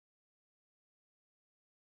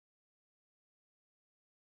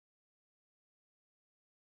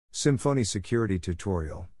Symfony Security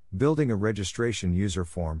Tutorial, Building a Registration User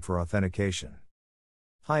Form for Authentication.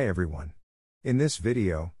 Hi everyone. In this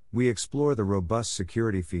video, we explore the robust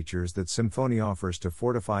security features that Symfony offers to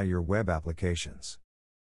fortify your web applications.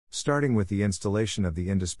 Starting with the installation of the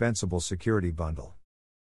indispensable security bundle.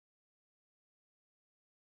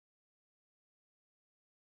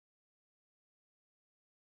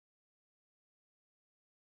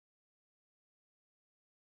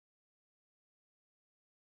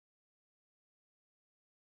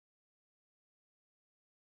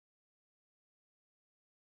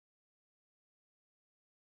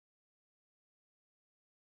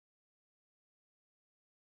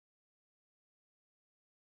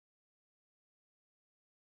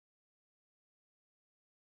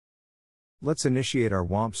 Let's initiate our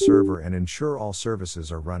WAMP server and ensure all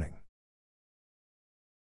services are running.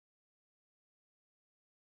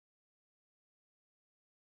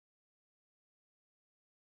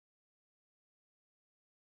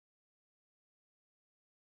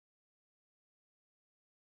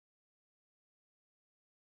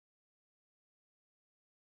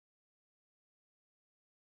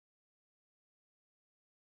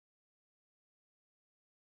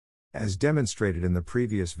 As demonstrated in the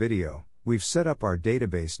previous video, we've set up our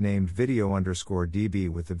database named video_db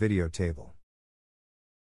with the video table.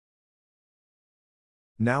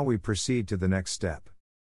 Now we proceed to the next step.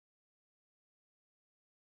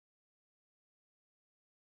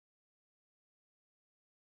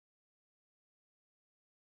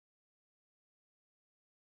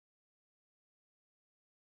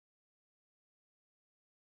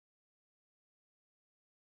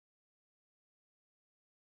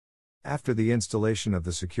 After the installation of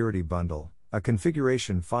the security bundle, a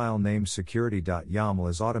configuration file named security.yaml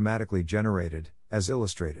is automatically generated, as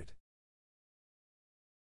illustrated.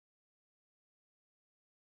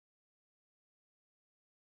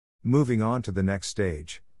 Moving on to the next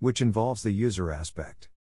stage, which involves the user aspect.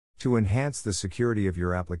 To enhance the security of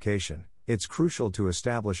your application, it's crucial to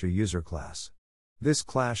establish a user class. This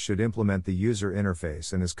class should implement the user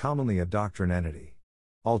interface and is commonly a Doctrine entity.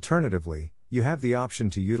 Alternatively, you have the option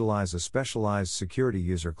to utilize a specialized security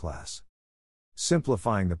user class.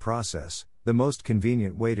 Simplifying the process, the most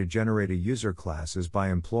convenient way to generate a user class is by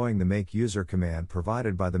employing the makeuser command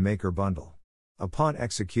provided by the MakerBundle. Upon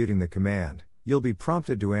executing the command, you'll be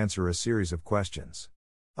prompted to answer a series of questions.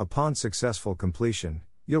 Upon successful completion,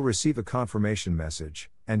 you'll receive a confirmation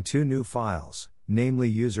message, and two new files, namely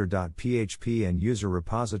user.php and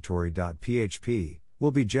userrepository.php,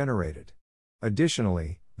 will be generated.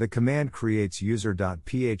 Additionally, the command creates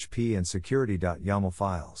user.php and security.yaml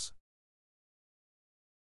files.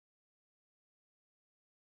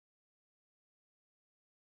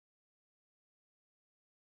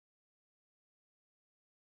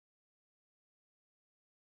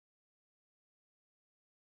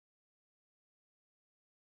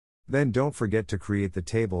 Then don't forget to create the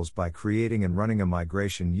tables by creating and running a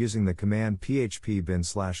migration using the command php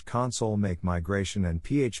bin/console make migration and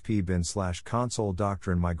php bin/console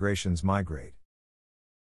doctrine migrations migrate.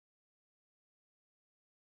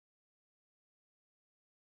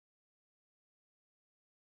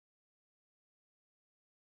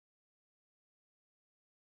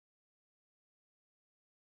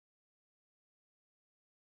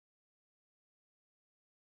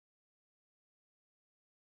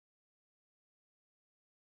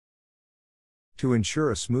 To ensure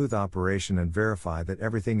a smooth operation and verify that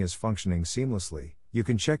everything is functioning seamlessly, you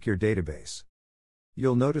can check your database.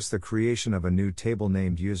 You'll notice the creation of a new table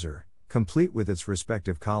named user, complete with its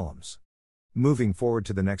respective columns. Moving forward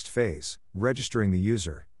to the next phase, registering the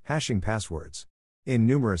user, hashing passwords. In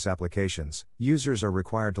numerous applications, users are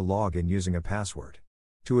required to log in using a password.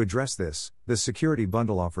 To address this, the security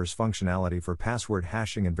bundle offers functionality for password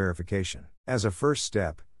hashing and verification. As a first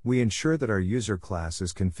step, we ensure that our user class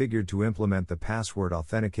is configured to implement the password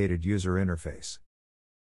authenticated user interface.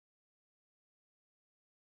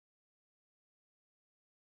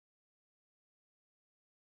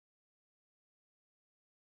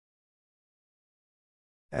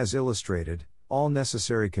 As illustrated, all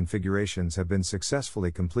necessary configurations have been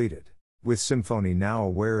successfully completed. With Symfony now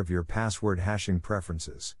aware of your password hashing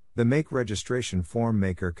preferences, the Make Registration Form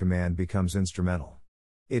Maker command becomes instrumental.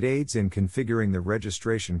 It aids in configuring the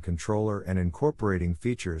registration controller and incorporating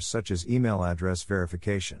features such as email address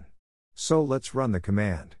verification. So let's run the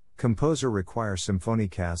command. Composer require Symfony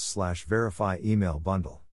cast/verify email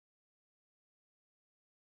bundle.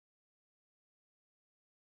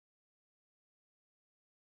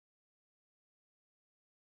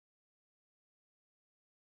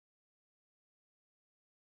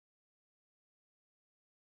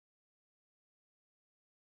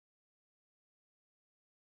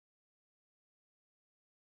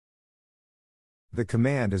 The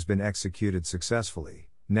command has been executed successfully.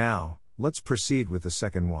 Now, let's proceed with the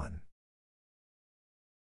second one.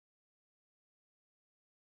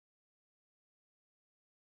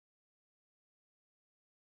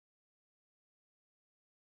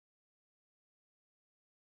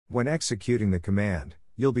 When executing the command,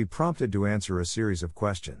 you'll be prompted to answer a series of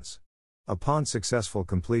questions. Upon successful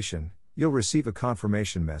completion, you'll receive a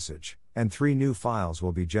confirmation message, and 3 new files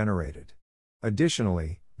will be generated.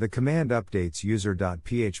 Additionally, the command updates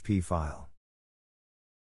user.php file.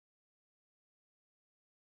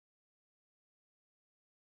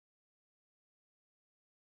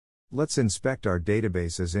 Let's inspect our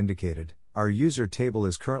database as indicated. Our user table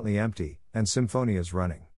is currently empty, and Symfony is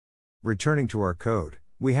running. Returning to our code,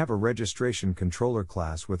 we have a registration controller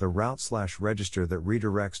class with a route/register that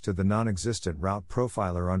redirects to the non-existent route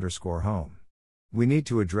profiler_home. We need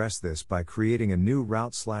to address this by creating a new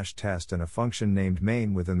route/test and a function named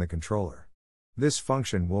main within the controller. This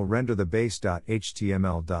function will render the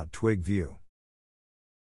base.html.twig view.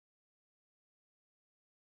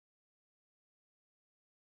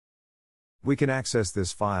 We can access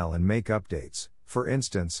this file and make updates, for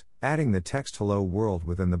instance, adding the text hello world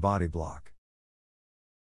within the body block.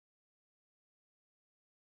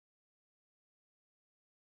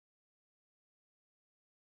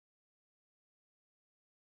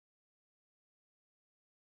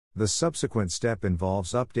 The subsequent step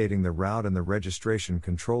involves updating the route and the registration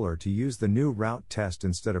controller to use the new route test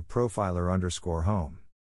instead of profiler_home.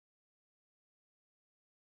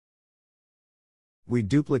 We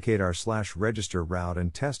duplicate our /register route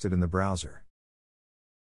and test it in the browser.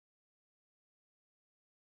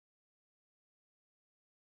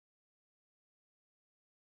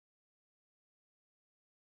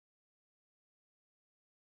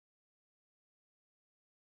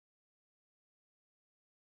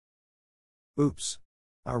 Oops!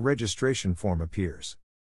 Our registration form appears.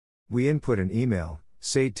 We input an email,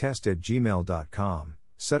 say test@gmail.com,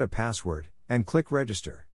 set a password, and click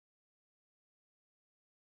register.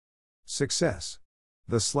 Success!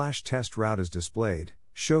 The /test route is displayed,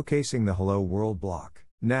 showcasing the hello world block.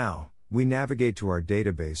 Now, we navigate to our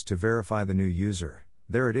database to verify the new user.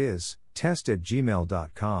 There it is,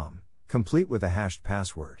 test@gmail.com, complete with a hashed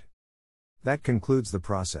password. That concludes the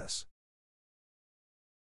process.